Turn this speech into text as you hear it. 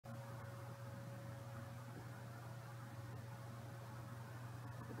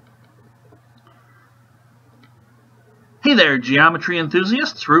Hey there, geometry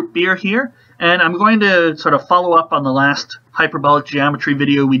enthusiasts, Root Beer here, and I'm going to sort of follow up on the last hyperbolic geometry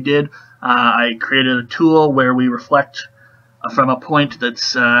video we did. I created a tool where we reflect from a point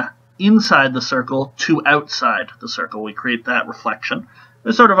that's inside the circle to outside the circle. We create that reflection.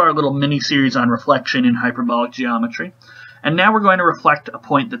 It's sort of our little mini-series on reflection in hyperbolic geometry. And now we're going to reflect a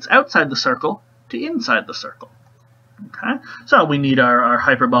point that's outside the circle to inside the circle. Okay, so we need our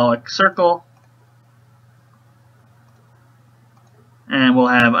hyperbolic circle. And we'll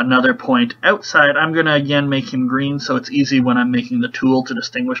have another point outside. I'm going to again make him green so it's easy when I'm making the tool to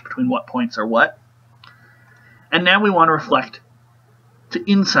distinguish between what points are what. And now we want to reflect to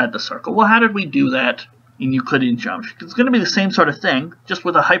inside the circle. Well, how did we do that in Euclidean geometry? It's going to be the same sort of thing, just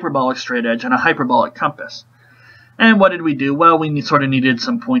with a hyperbolic straight edge and a hyperbolic compass. And what did we do? Well, we sort of needed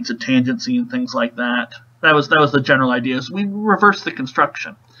some points of tangency and things like that. That was the general idea. So we reversed the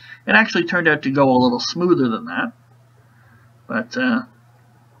construction. It actually turned out to go a little smoother than that. But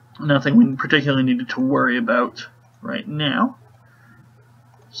nothing we particularly needed to worry about right now.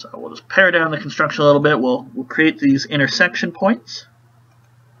 So we'll just pare down the construction a little bit. We'll create these intersection points.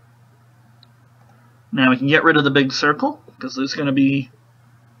 Now we can get rid of the big circle, because there's going to be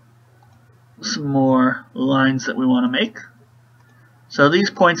some more lines that we want to make. So these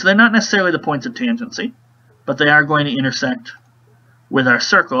points, they're not necessarily the points of tangency, but they are going to intersect with our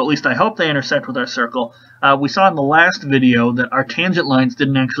circle. At least I hope they intersect with our circle. We saw in the last video that our tangent lines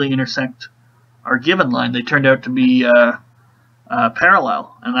didn't actually intersect our given line. They turned out to be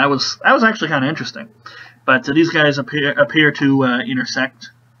parallel, and that was actually kind of interesting. But these guys appear to intersect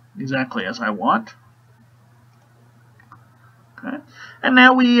exactly as I want. Okay, and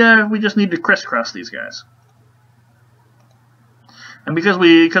now we just need to crisscross these guys. And because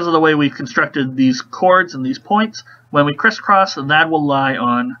of the way we've constructed these chords and these points, when we crisscross, that will lie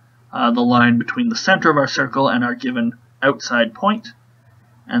on the line between the center of our circle and our given outside point,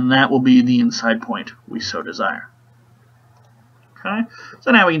 and that will be the inside point we so desire. Okay,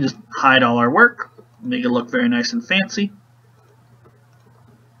 so now we can just hide all our work, make it look very nice and fancy,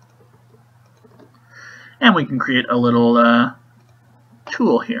 and we can create a little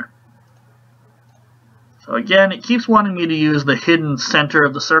tool here. So again, it keeps wanting me to use the hidden center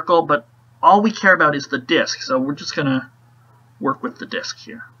of the circle, but all we care about is the disk, so we're just going to work with the disk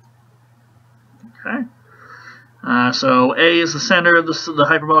here. Okay. So A is the center of the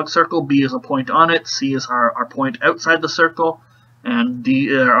hyperbolic circle, B is a point on it, C is our point outside the circle, and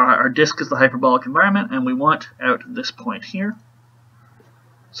D, our disk is the hyperbolic environment, and we want out this point here.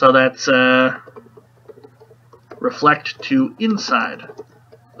 So that's reflect to inside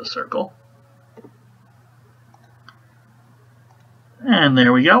the circle. And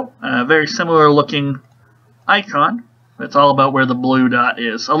there we go. Very similar looking icon. It's all about where the blue dot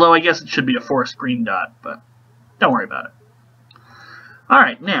is. Although I guess it should be a forest green dot, but don't worry about it.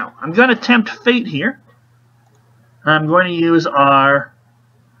 Alright, now I'm going to tempt fate here. I'm going to use our...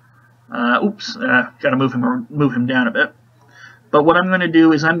 got to move him down a bit. But what I'm going to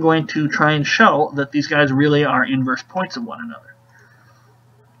do is I'm going to try and show that these guys really are inverse points of one another.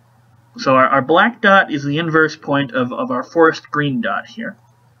 So our black dot is the inverse point of our forest green dot here.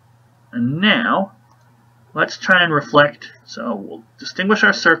 And now, let's try and reflect. So we'll distinguish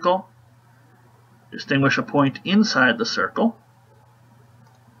our circle, distinguish a point inside the circle.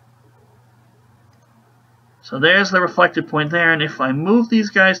 So there's the reflected point there, and if I move these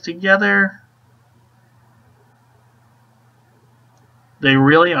guys together, they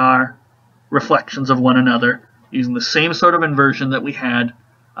really are reflections of one another, using the same sort of inversion that we had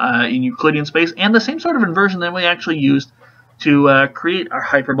in Euclidean space, and the same sort of inversion that we actually used to create our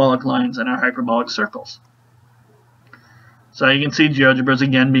hyperbolic lines and our hyperbolic circles. So you can see GeoGebra is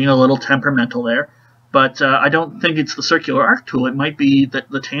again being a little temperamental there, but I don't think it's the circular arc tool. It might be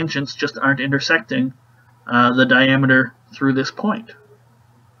that the tangents just aren't intersecting the diameter through this point.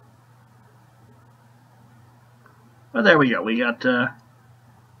 But there we go. We have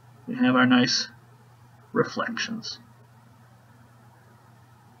our nice reflections.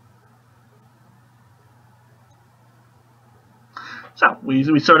 So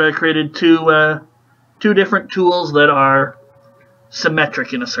we sort of created two different tools that are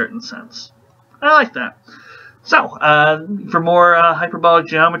symmetric in a certain sense. I like that. So for more hyperbolic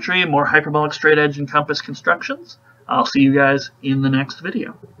geometry, more hyperbolic straight edge and compass constructions, I'll see you guys in the next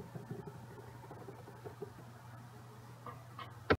video.